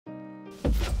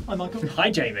Hi Michael. Hi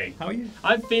Jamie. How are you?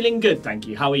 I'm feeling good, thank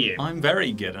you. How are you? I'm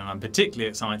very good, and I'm particularly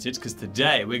excited because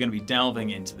today we're going to be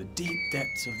delving into the deep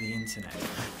depths of the internet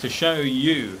to show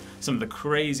you some of the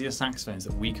craziest saxophones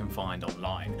that we can find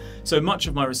online. So much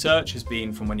of my research has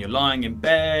been from when you're lying in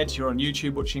bed, you're on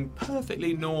YouTube watching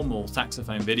perfectly normal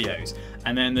saxophone videos,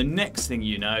 and then the next thing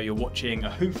you know, you're watching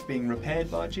a hoof being repaired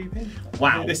by a GP.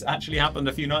 Wow. This actually happened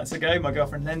a few nights ago. My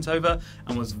girlfriend leant over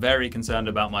and was very concerned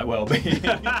about my well-being.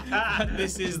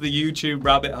 This is the YouTube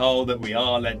rabbit hole that we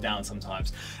are led down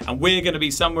sometimes. And we're going to be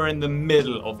somewhere in the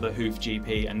middle of the hoof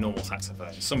GP and normal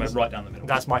saxophones, somewhere right down the middle.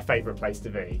 That's my favourite place to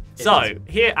be. So,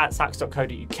 here at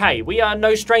sax.co.uk, we are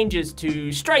no strangers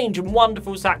to strange and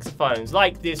wonderful saxophones,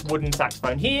 like this wooden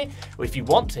saxophone here. If you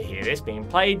want to hear this being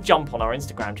played, jump on our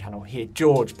Instagram channel, hear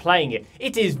George playing it.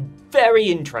 It is very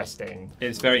interesting.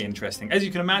 It's very interesting. As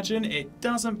you can imagine, it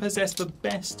doesn't possess the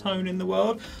best tone in the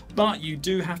world, but you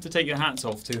do have to take your hats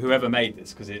off to whoever made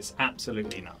this because it's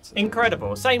absolutely nuts.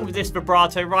 Incredible. Same with this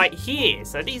vibrato right here.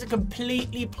 So these are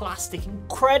completely plastic,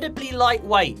 incredibly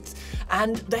lightweight,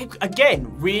 and they, again,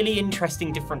 really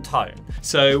interesting different tone.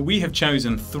 So we have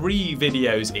chosen 3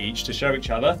 videos each to show each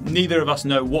other. Neither of us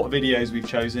know what videos we've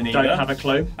chosen either. Don't have a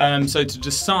clue. So to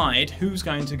decide who's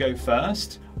going to go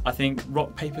first, I think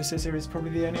rock, paper, scissors is probably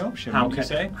the only option. What would you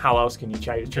say? How else can you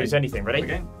choose anything? Ready?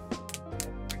 Okay.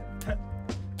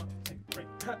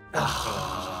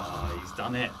 Oh, he's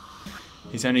done it.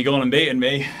 He's only gone and beaten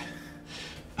me.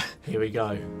 Here we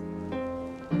go.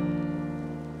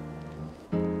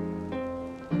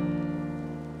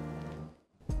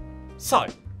 So,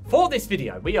 for this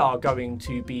video, we are going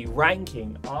to be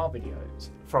ranking our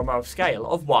videos from a scale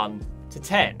of 1 to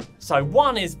 10. So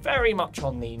 1 is very much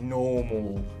on the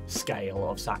normal scale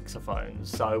of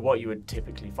saxophones, so what you would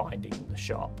typically find in the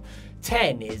shop.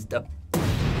 10 is the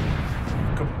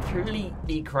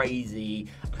completely crazy,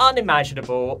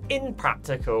 unimaginable,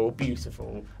 impractical,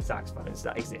 beautiful saxophones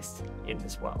that exist in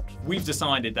this world. We've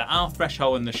decided that our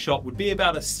threshold in the shop would be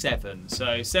about a 7.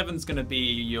 So 7's going to be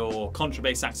your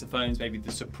contrabass saxophones, maybe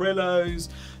the Soprillos,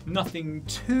 nothing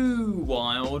too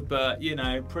wild, but you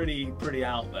know, pretty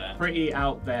out there. Pretty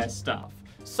out there stuff.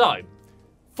 So,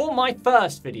 for my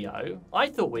first video, I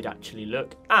thought we'd actually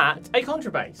look at a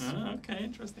contrabass. Okay,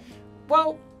 interesting.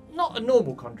 Well, not a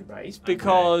normal contrabass,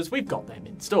 because we've got them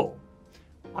in store.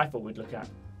 I thought we'd look at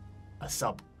a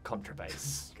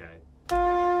sub-contrabass.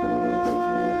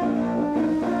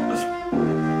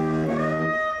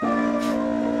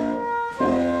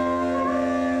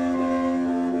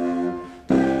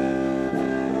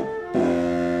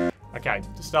 Okay,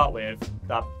 to start with,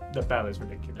 the bell is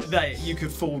ridiculous. You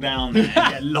could fall down and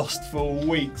get lost for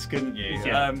weeks, couldn't you?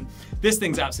 Yeah. This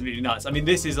thing's absolutely nuts. I mean,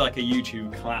 this is like a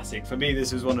YouTube classic. For me,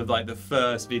 this was one of like the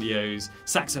first videos,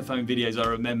 saxophone videos I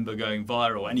remember going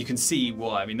viral, and you can see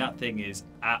why. I mean, that thing is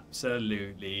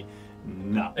absolutely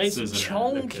nuts. It's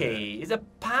chonky. It's a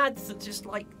pad that's just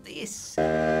like this.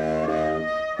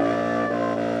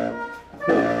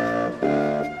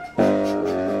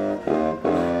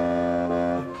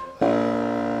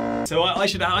 So I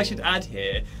should add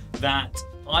here that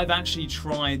I've actually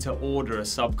tried to order a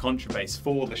sub-contrabass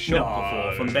for the shop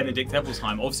before from Benedict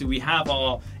Eppelsheim. Obviously we have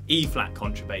our E-flat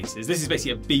contrabasses. This is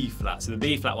basically a B-flat, so the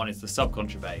B-flat one is the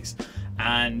sub-contrabass.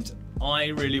 And I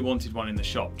really wanted one in the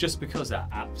shop just because they're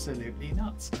absolutely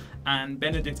nuts. And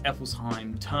Benedict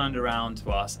Eppelsheim turned around to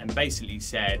us and basically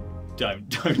said, don't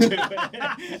do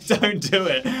it. Don't do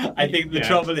it. I think the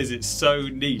trouble is it's so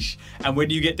niche, and when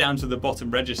you get down to the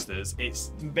bottom registers,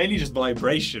 it's mainly just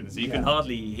vibrations. You can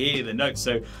hardly hear the notes.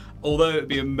 So although it would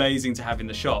be amazing to have in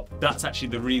the shop, that's actually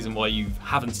the reason why you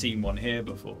haven't seen one here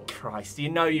before. Christ, you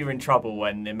know you're in trouble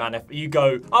when you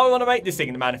go, oh, I want to make this thing,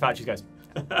 and the manufacturer goes,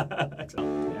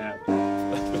 yeah,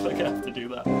 I feel like I have to do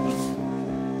that.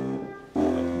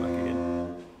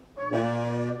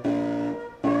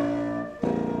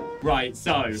 Right,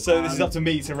 so this is up to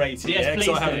me to rate it, yes,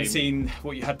 because I haven't do. seen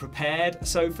what you had prepared.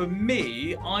 So for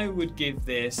me, I would give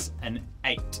this an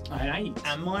 8. An 8?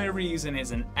 And my reason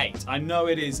is an 8. I know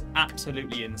it is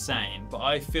absolutely insane, but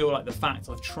I feel like the fact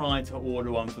I've tried to order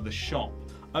one for the shop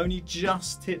only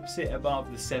just tips it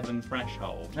above the 7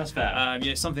 threshold. That's fair.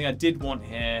 Yeah, something I did want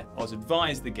here, I was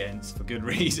advised against for good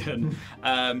reason.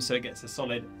 So it gets a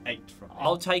solid 8 from me.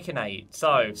 I'll take an 8.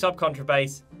 So,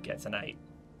 sub-contrabass gets an 8.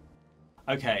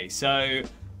 Okay, so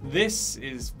this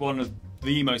is one of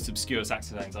the most obscure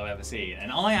saxophones I've ever seen,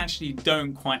 and I actually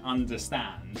don't quite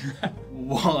understand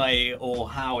why or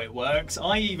how it works.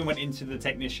 I even went into the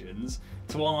technicians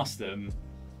to ask them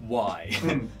why.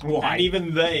 Why? And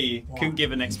even they couldn't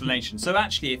give an explanation. So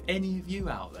actually, if any of you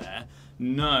out there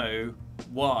know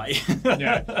why.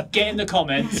 Yeah. Get in the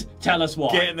comments, tell us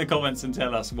why. Get in the comments and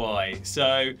tell us why.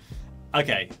 So,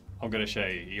 okay, I'm going to show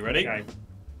you. You ready? Okay.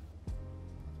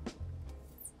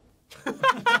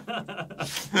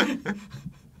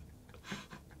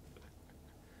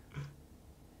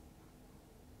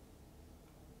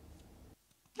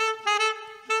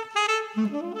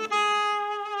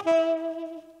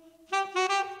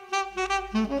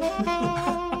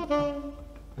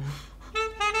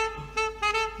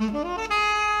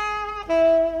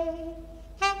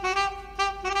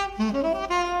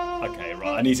 Okay,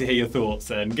 right. I need to hear your thoughts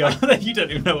then. Go. You don't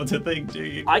even know what to think, do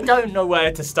you? I don't know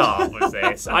where to start with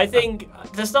this. I think,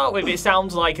 to start with, it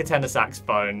sounds like a tenor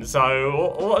saxophone.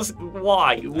 So,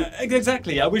 why?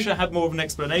 Exactly. I wish I had more of an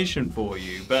explanation for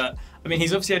you, but I mean,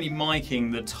 he's obviously only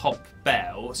miking the top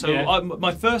bell. So Yeah.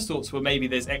 my first thoughts were maybe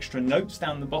there's extra notes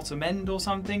down the bottom end or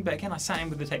something. But again, I sat in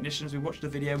with the technicians, we watched the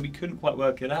video, and we couldn't quite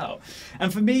work it out.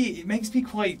 And for me, it makes me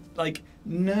quite like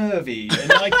nervy and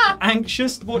like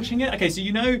anxious watching it. Okay, so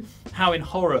you know how in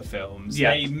horror films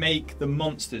they make the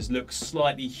monsters look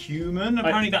slightly human?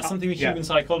 Apparently that's something with human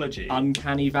psychology.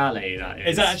 Uncanny Valley, that is.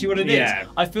 Is that actually what it is? Yeah.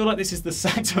 I feel like this is the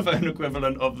saxophone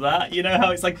equivalent of that. You know how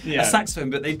it's like a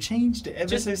saxophone, but they've changed it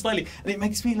ever so slightly. And it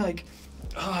makes me like,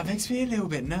 it makes me a little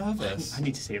bit nervous. I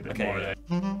need to see a bit more of it.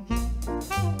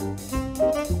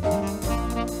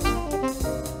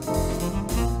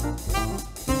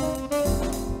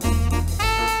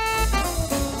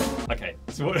 Okay,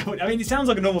 so I mean, it sounds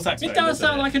like a normal saxophone. It does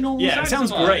sound like a normal saxophone. Yeah, it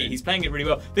sounds great. He's playing it really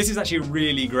well. This is actually a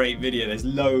really great video. There's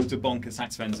loads of bonkers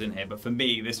saxophones in here, but for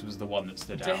me, this was the one that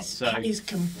stood out. That is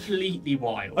completely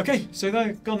wild. Okay, so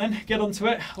go on then, get onto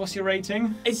it. What's your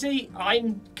rating? You see,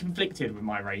 I'm conflicted with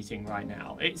my rating right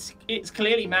now. It's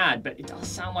clearly mad, but it does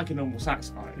sound like a normal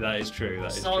saxophone. That is true.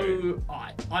 That is true.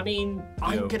 So, I mean,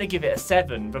 I'm gonna give it a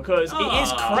 7 because it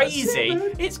is crazy.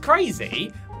 7? It's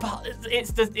crazy. But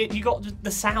you got the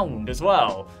sound as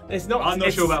well. It's not. I'm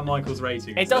not sure about Michael's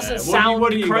rating. It doesn't sound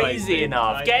crazy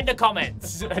enough. Get in the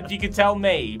comments if you can tell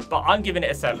me. But I'm giving it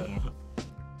a 7.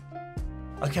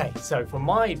 Okay, so for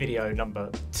my video number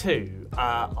 2,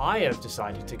 I have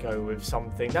decided to go with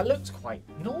something that looks quite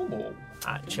normal,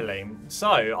 actually.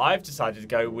 So I've decided to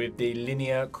go with the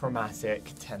linear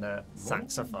chromatic tenor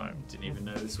saxophone. Didn't even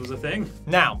know this was a thing.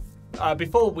 Now,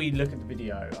 before we look at the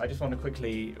video, I just want to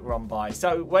quickly run by.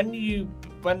 So when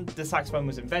the saxophone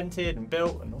was invented and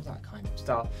built and all that kind of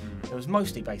stuff, it was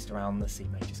mostly based around the C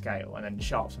major scale, and then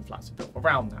sharps and flats are built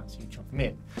around that, so you chop them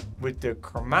in. With the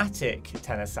chromatic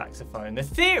tenor saxophone, the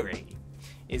theory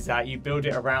is that you build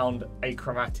it around a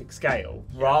chromatic scale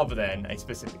rather than a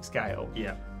specific scale.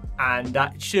 Yeah. And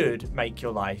that should make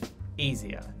your life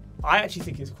easier. I actually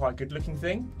think it's quite a good looking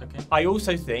thing. Okay. I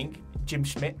also think Jim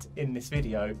Schmidt in this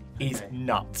video is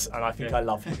nuts, and I think I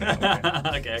love him. Okay,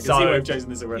 I can see why I've chosen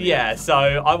this already. Yeah,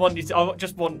 so I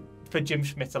just want for Jim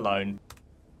Schmidt alone.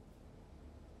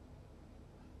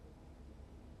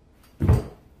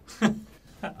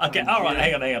 Okay, alright,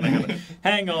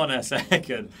 hang on a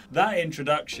second. That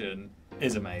introduction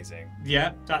is amazing.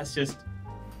 Yeah, that's just...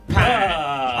 Look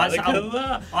at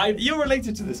that. You're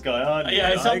related to this guy, aren't you?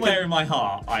 Yeah, somewhere in my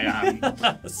heart I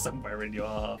am. Somewhere in your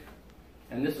heart.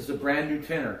 And this is a brand new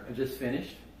tenor I just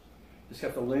finished. It's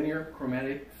got the linear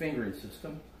chromatic fingering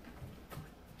system.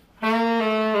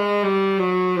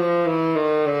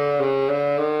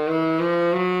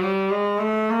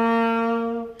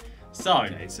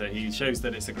 So he shows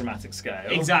that it's a chromatic scale.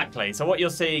 Exactly. So what you're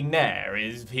seeing there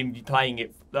is him playing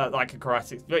it like a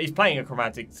chromatic. He's playing a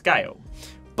chromatic scale,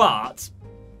 but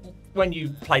when you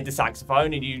play the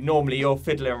saxophone and you're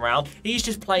fiddling around, he's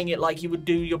just playing it like you would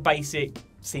do your basic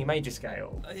C major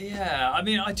scale. Yeah, I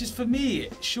mean, for me,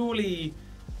 surely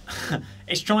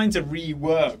it's trying to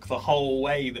rework the whole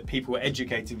way that people were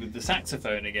educated with the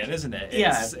saxophone again, isn't it?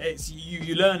 It's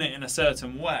you learn it in a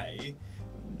certain way.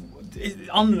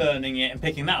 Unlearning it and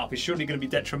picking that up is surely going to be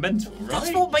detrimental, right?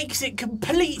 That's what makes it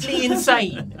completely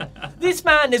insane. This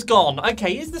man has gone,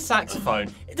 okay, here's the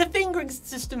saxophone. The fingering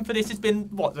system for this has been,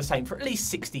 the same for at least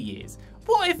 60 years.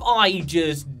 What if I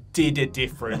just did a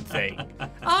different thing?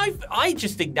 I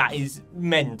just think that is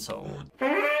mental.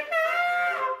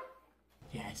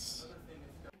 Yes.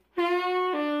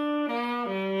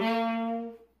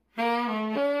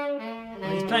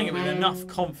 He's playing it with enough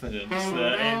confidence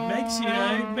that it makes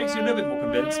you a little bit more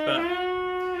convinced, but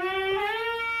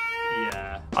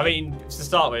yeah. I mean, to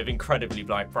start with, incredibly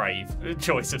brave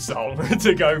choice of song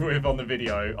to go with on the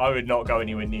video. I would not go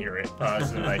anywhere near it,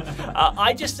 personally.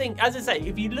 I just think, as I say,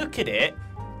 if you look at it,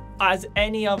 as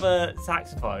any other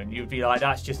saxophone, you'd be like,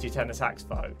 that's just your tenor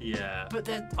saxophone. Yeah. But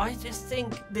I just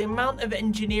think the amount of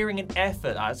engineering and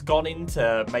effort that's gone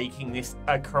into making this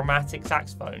a chromatic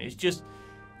saxophone is just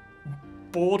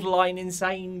borderline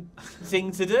insane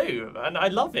thing to do, and I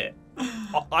love it.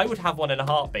 I would have one in a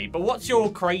heartbeat. But what's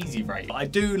your crazy rate? I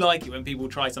do like it when people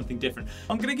try something different.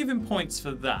 I'm going to give him points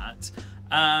for that.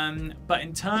 But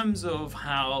in terms of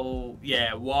how,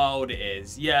 wild it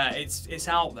is, it's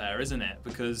out there, isn't it?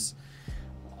 Because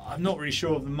I'm not really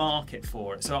sure of the market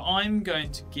for it. So I'm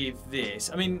going to give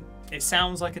this, I mean, it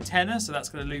sounds like a tenor, so that's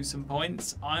going to lose some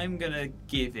points. I'm going to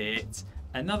give it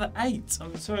another 8.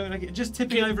 I'm sorry, like, just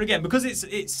tipping over again because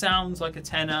it sounds like a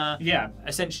tenor. Yeah.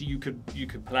 Essentially, you could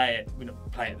play it. We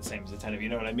don't play it the same as a tenor. You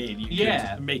know what I mean? You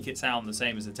could make it sound the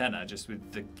same as a tenor, just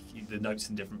with the notes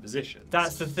in different positions.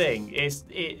 That's the thing.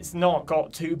 It's not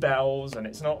got 2 bells and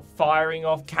it's not firing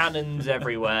off cannons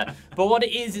everywhere. But what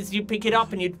it is you pick it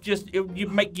up and you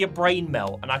make your brain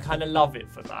melt, and I kind of love it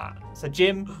for that. So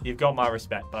Jim, you've got my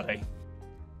respect, buddy.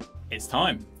 It's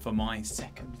time for my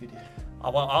second video.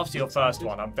 Well, after your first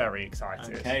one, I'm very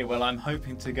excited. Okay, well, I'm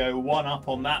hoping to go one up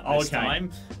on that this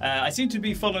time. I seem to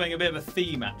be following a bit of a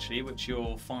theme, actually, which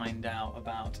you'll find out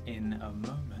about in a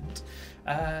moment.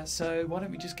 So why don't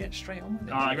we just get straight on with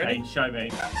it? Okay, ready? show me.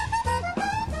 Those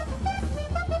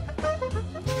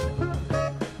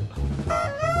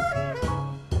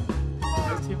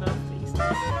 2 mouthpieces.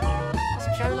 It's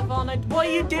Joe Lovano. What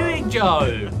are you doing,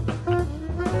 Joe?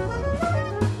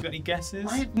 Got any guesses?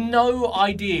 I have no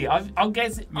idea. I'll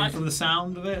guess. From the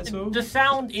sound of it at all? The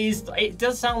sound is. It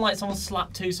does sound like someone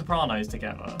slapped 2 sopranos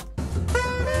together.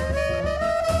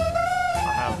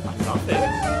 I love it.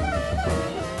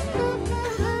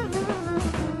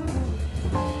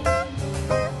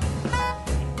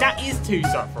 That is 2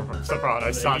 sopranos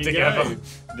slapped together. Go.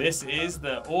 This is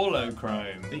the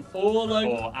Aulochrome. The Or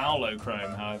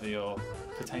Aulochrome, however you're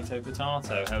potato,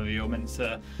 however you're meant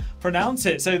to pronounce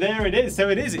it. So there it is.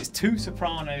 It's 2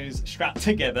 sopranos strapped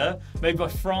together, made by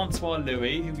Francois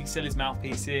Louis, who we sell his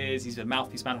mouthpieces. He's a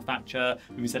mouthpiece manufacturer.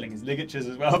 We've been selling his ligatures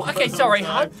as well. Okay, sorry.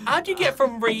 How'd you get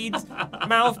from reeds,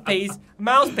 mouthpiece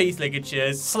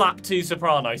ligatures, slap 2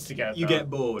 sopranos together? You get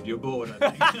bored. You're bored,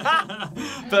 I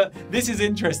think. But this is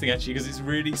interesting, actually, because it's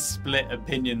really split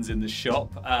opinions in the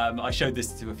shop. I showed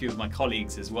this to a few of my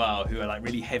colleagues as well, who are like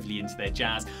really heavily into their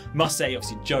jazz. Must say,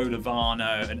 obviously, Joe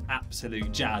Lovano, an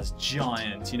absolute jazz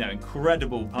giant,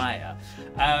 incredible player.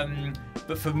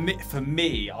 But for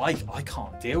me, I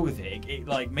can't deal with it. It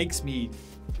like makes me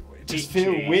just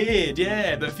feel weird,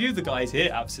 But a few of the guys here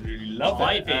absolutely love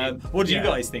it. What do you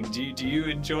guys think? Do you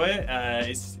enjoy it?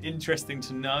 It's interesting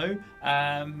to know.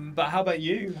 But how about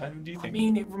you? How do you think? I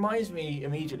mean, it reminds me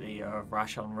immediately of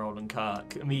Rashawn Roland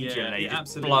Kirk. Immediately, Yeah,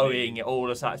 just blowing all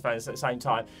the saxophones at the same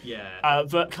time. Yeah.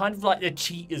 But kind of like the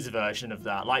cheaters version of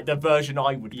that, like the version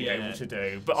I would be able to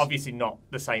do, but obviously not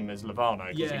the same as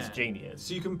Lovano because he's a genius.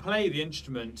 So you can play the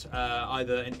instrument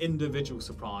either an individual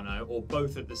soprano or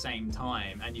both at the same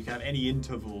time, and you can have any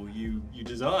interval you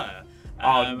desire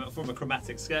from a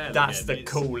chromatic scale. That's the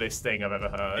coolest thing I've ever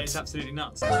heard. It's absolutely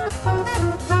nuts.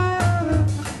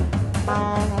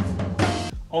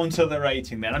 Onto the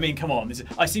rating then. I mean, come on.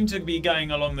 I seem to be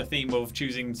going along the theme of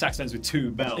choosing saxophones with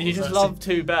 2 bells. You just love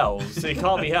 2 bells, so it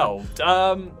can't be helped.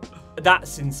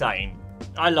 That's insane.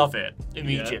 I love it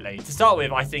immediately. To start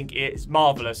with, I think it's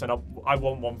marvellous, and I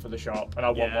want one for the shop, and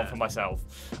I want one for myself.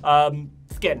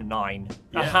 It's getting a 9.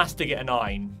 It has to get a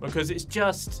 9 because it's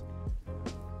just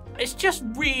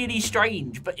really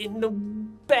strange, but in the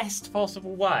best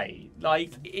possible way.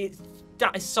 Like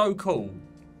that is so cool.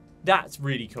 That's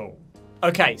really cool.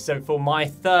 Okay, so for my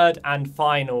 3rd and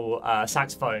final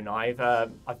saxophone, I've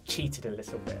cheated a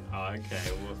little bit. Oh, okay.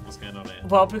 What's going on here?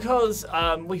 Well, because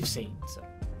we've seen some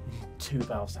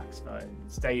 2-bell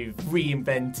saxophones. They've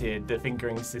reinvented the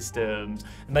fingering systems,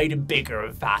 made them bigger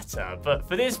and fatter. But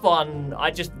for this one, I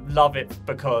just love it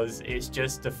because it's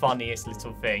just the funniest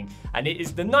little thing. And it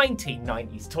is the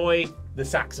 1990s toy, the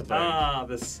Sax-A-Boom. Ah,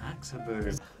 the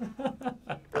Sax-A-Boom.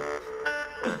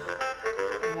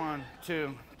 1,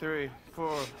 2, 3,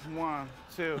 4. 1,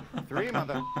 2, 3,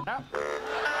 mother.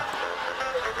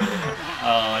 Oh,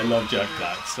 I love Jack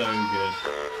Black. So good.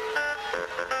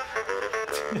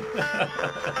 I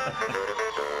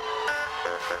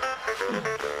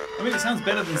mean, it sounds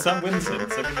better than some Winston,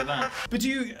 so give it that. But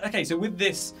so with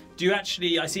this, Do you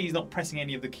actually? I see he's not pressing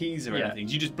any of the keys or anything.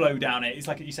 Do you just blow down it? It's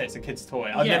like you say, it's a kid's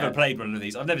toy. I've never played one of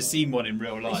these. I've never seen one in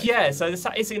real life. Yeah, so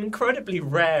it's an incredibly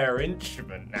rare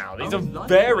instrument now. These are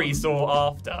very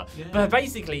sought after. Yeah. But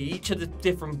basically, each of the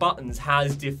different buttons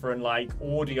has different like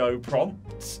audio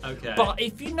prompts. Okay. But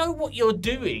if you know what you're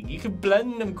doing, you can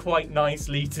blend them quite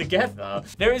nicely together.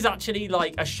 There is actually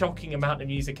like a shocking amount of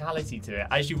musicality to it,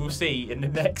 as you will see in the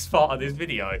next part of this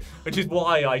video, which is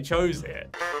why I chose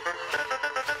it.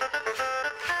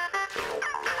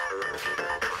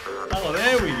 Oh,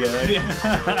 there we go.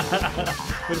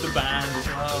 With the band as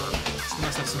well. It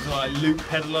must have some sort of like loop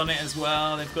pedal on it as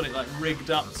well. They've got it like rigged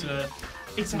up to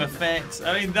some effects.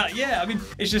 I mean,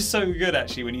 it's just so good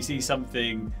actually when you see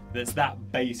something that's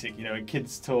that basic, you know, a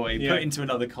kid's toy, put into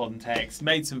another context,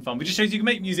 made some fun. But it just shows you can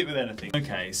make music with anything.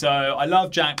 Okay, so I love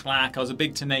Jack Black. I was a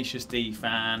big Tenacious D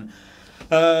fan.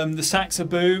 The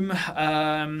Sax-A-Boom,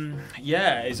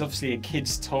 it's obviously a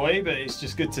kid's toy, but it's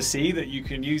just good to see that you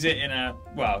can use it in a,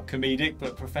 well, comedic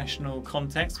but professional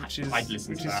context, which is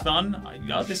fun.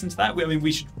 I'd listen to that. I mean,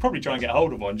 we should probably try and get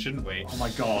hold of one, shouldn't we? Oh my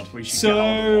God, we should get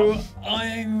hold of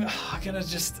one. I'm gonna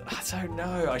just, I don't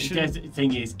know. The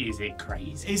thing is it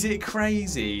crazy? Is it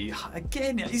crazy?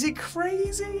 Again, is it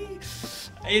crazy?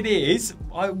 It is.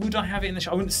 Would I have it in the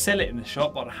shop? I wouldn't sell it in the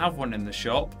shop, but I'd have one in the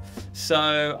shop.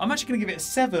 So I'm actually going to give it a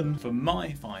 7 for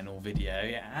my final video.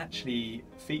 It actually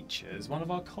features one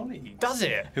of our colleagues. Does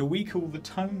it? Who we call the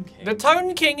Tone King. The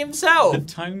Tone King himself. The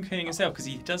Tone King himself, because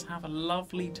he does have a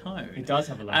lovely tone. He does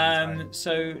have a lovely tone.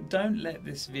 So don't let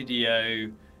this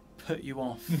video put you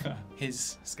off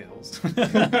his skills,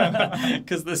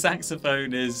 because the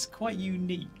saxophone is quite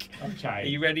unique. Okay. Are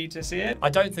you ready to see it?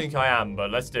 I don't think I am, but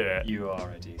let's do it. You are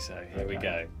ready, so here we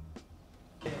go.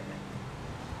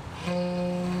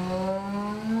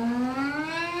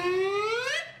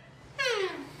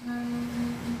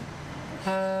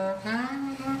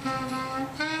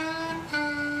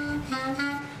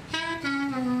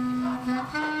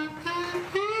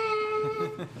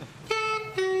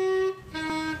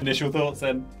 Initial thoughts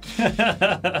then? So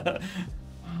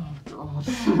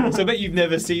I bet you've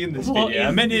never seen this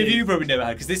video. Many of you probably never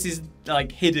have, because this is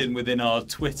like hidden within our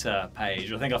Twitter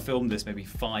page. I think I filmed this maybe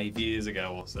 5 years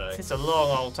ago or so. It's a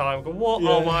long old time ago. What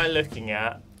am I looking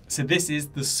at? So this is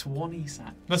the Swanee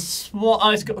Sax.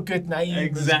 It's got a good name.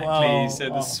 Exactly. As well. So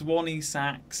the Swanee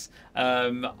Sax.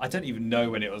 I don't even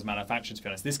know when it was manufactured, to be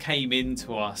honest. This came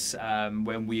into us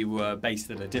when we were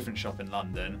based at a different shop in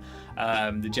London.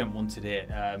 The gent wanted it,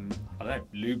 I don't know,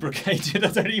 lubricated.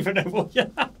 I don't even know what.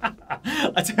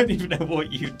 I don't even know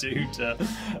what you do to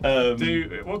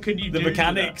what can you the do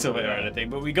mechanics of it or anything.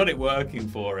 But we got it working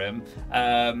for him.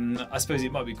 I suppose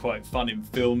it might be quite fun in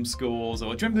film schools.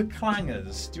 Or do you remember the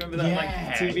Clangers? Do you remember that like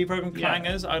TV program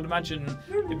Clangers? I'd imagine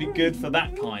it'd be good for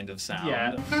that kind of sound.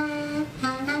 Yeah.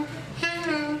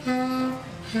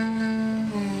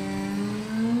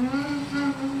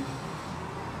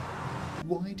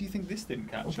 Why do you think this didn't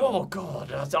catch on? Oh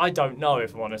God, I don't know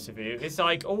if I'm honest with you. It's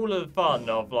like all of the fun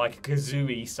of like a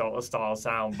kazooie sort of style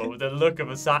sound, but with the look of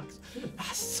a sax.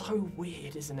 That's so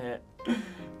weird, isn't it?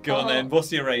 Go on then,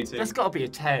 what's your rating? That's got to be a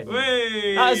 10.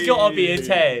 Whee! That's got to be a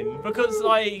 10 because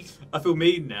like. I feel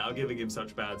mean now giving him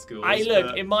such bad scores. Hey,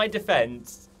 look, in my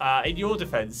defence, in your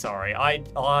defence, sorry,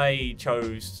 I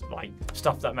chose like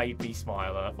stuff that made me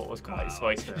smile and I thought was quite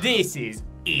sweet. This is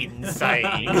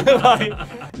insane.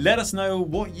 Let us know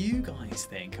what you guys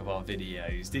think of our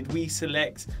videos. Did we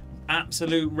select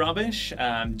absolute rubbish?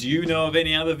 Do you know of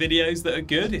any other videos that are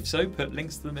good? If so, put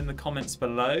links to them in the comments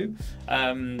below.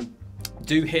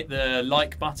 Do hit the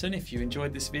like button if you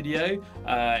enjoyed this video.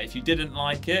 If you didn't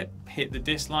like it, hit the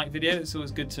dislike video. It's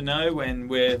always good to know when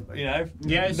we're,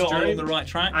 not on the right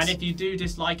tracks. And if you do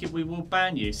dislike it, we will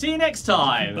ban you. See you next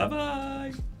time.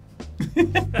 Bye-bye.